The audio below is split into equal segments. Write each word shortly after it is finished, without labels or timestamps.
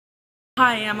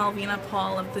Hi, I'm Alvina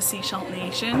Paul of the Shishalh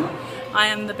Nation. I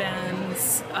am the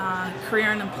band's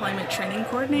Career and Employment Training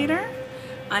Coordinator.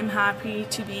 I'm happy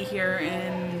to be here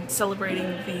in celebrating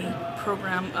the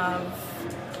program of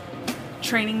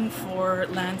training for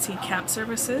Land Sea Camp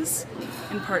Services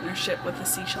in partnership with the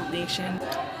Shishalh Nation.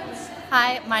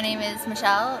 Hi, my name is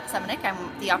Michelle Semenik.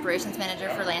 I'm the Operations Manager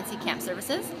for Land Sea Camp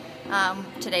Services.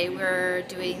 Today we're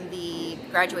doing the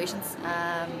graduations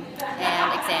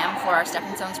and exam for our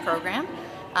Stepping Stones program.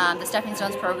 The Stepping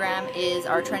Stones program is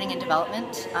our training and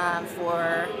development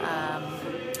for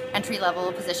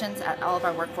entry-level positions at all of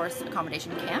our workforce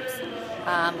accommodation camps.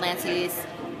 Land Sea's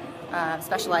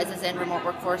specializes in remote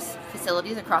workforce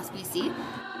facilities across BC.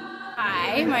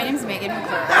 Hi, my name is Megan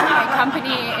McClure. My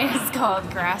company is called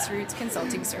Grassroots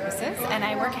Consulting Services, and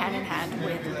I work hand in hand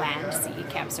with Land Sea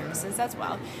Camp Services as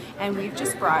well. And we've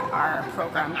just brought our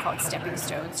program called Stepping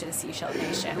Stones to the Shishalh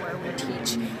Nation, where we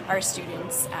teach our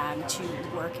students to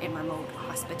work in remote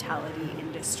hospitality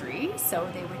industry. So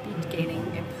they would be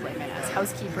gaining employment as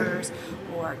housekeepers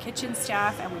or kitchen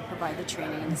staff, and we provide the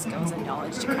training and the skills and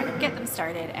knowledge to kind of get them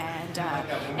started and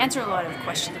answer a lot of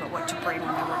questions about what to bring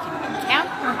when they're working in camp.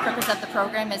 The purpose of the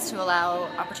program is to allow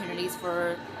opportunities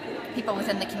for people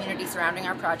within the community surrounding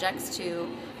our projects to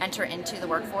enter into the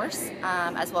workforce,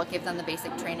 as well as give them the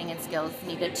basic training and skills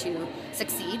needed to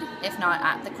succeed, if not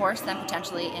at the course, then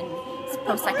potentially in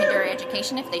post-secondary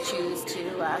education if they choose to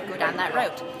go down that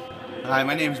route. Hi,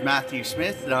 my name is Matthew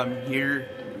Smith, and I'm here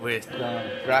with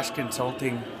Grassroots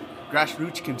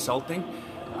Consulting.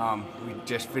 We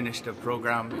just finished a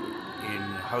program in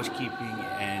housekeeping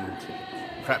and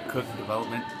prep cook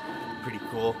development. Pretty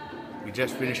cool. We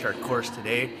just finished our course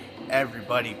today.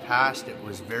 Everybody passed. It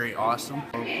was very awesome.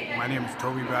 My name is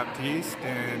Toby Baptiste,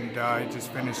 and I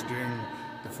just finished doing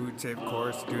the food safe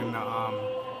course, doing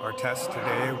our test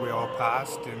today. We all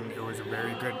passed, and it was a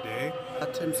very good day.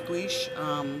 Tim Squeesh.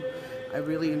 I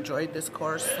really enjoyed this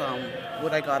course.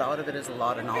 What I got out of it is a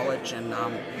lot of knowledge and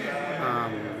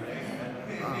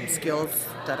skills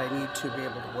that I need to be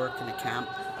able to work in a camp,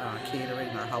 catering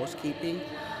or housekeeping.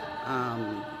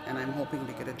 And I'm hoping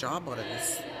to get a job out of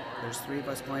this. There's 3 of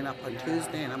us going up on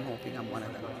Tuesday, and I'm hoping I'm one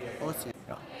of them.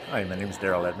 Yeah. Hi, my name is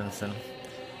Daryl Edmondson.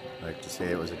 I'd like to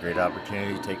say it was a great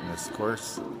opportunity taking this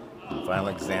course. The final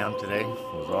exam today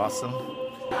was awesome.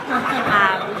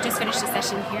 We've just finished a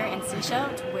session here in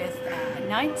Shishalh with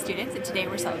 9 students, and today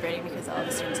we're celebrating because all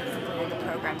the students have completed the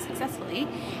program successfully,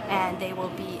 and they will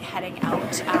be heading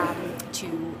out to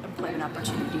employment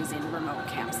opportunities in remote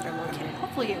camps that are located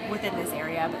hopefully within this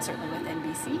area, but certainly within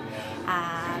BC.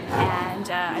 And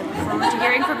I look forward to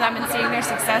hearing from them and seeing their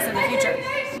success in the future.